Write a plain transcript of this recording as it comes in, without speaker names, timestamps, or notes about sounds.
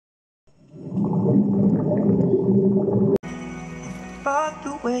but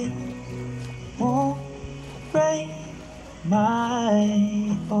the weight won't break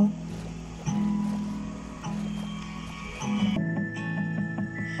my boat.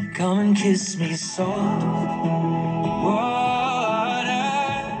 Come and kiss me soft water.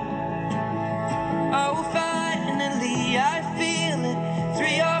 Oh, finally I feel it.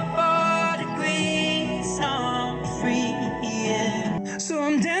 3 or 4 degrees, I'm free, yeah. So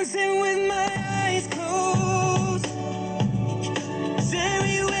I'm dancing with my eyes closed, 'cause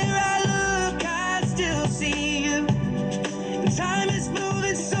everywhere I look I still see you. And time is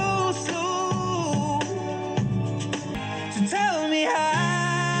moving so slow. So tell me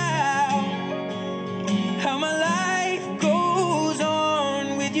how my life goes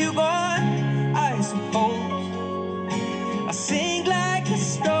on with you gone. I suppose I sink like a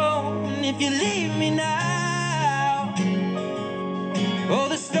stone if you leave me now. Oh,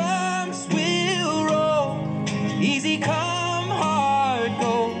 the storms will roll, easy come, hard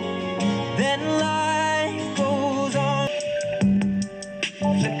go, then life goes on.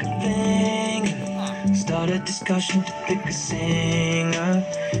 Flick a finger, start a discussion to pick a singer.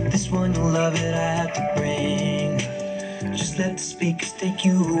 This one you'll love it, I have to bring. Just let the speakers take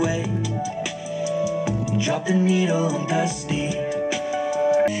you away. Drop the needle on dusty.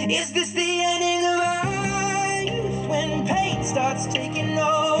 Is this the ending of life, when pain starts taking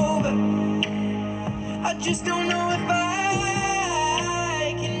over? I just don't know if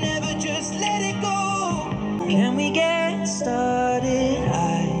I can ever just let it go. Can we get started? I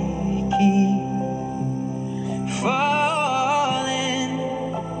keep falling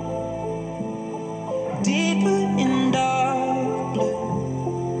deeper in dark blue,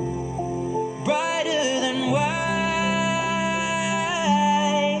 brighter than white,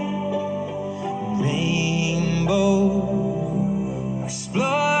 rainbow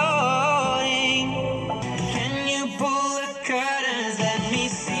exploding. Can you pull the curtains, let me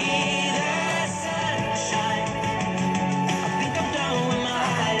see the sunshine? I think I'm done with my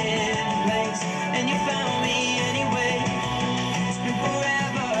hiding place, and you found me anyway. It's been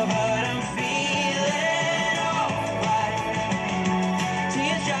forever, but I'm feeling alright.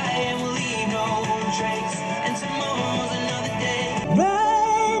 Tears dry and we'll leave no trace, and tomorrow's another day.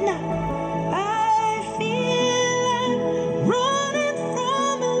 Right now I feel I'm running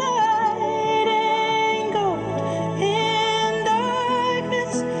from the light and gold in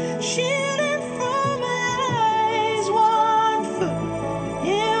darkness, shielding from my eyes. 1 foot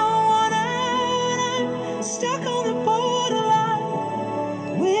in, 1 out, I'm stuck on the borderline.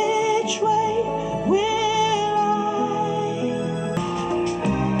 Which way will I?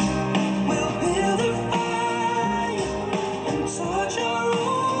 We'll build a fire and torch our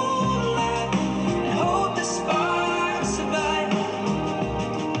own light, and hope the sparks survive.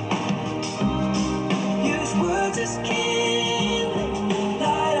 Use words as kindling,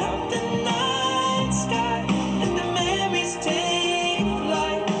 light up the night sky, and the memories take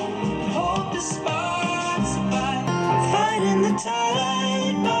flight, and hope the sparks survive. Fighting the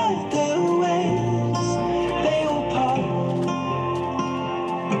tide, but the waves, they will part.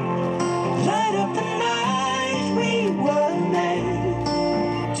 Light up the night, we were made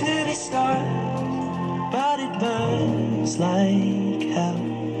to be stars, but it burns like hell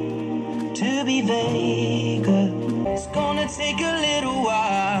to be Vega. It's gonna take a little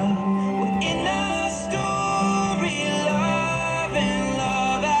while. We're in our story, love and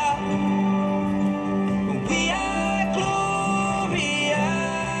love out. We are glorious,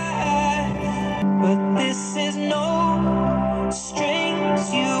 but this is no strings.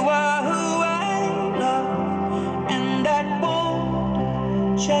 You are who I love, and that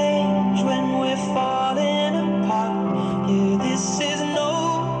won't change when we're falling apart. Yeah, this is no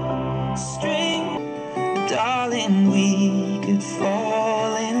string. Darling, we could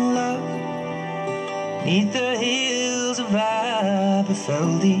fall in love 'neath the hills of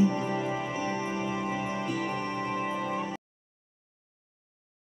Aberfeldy.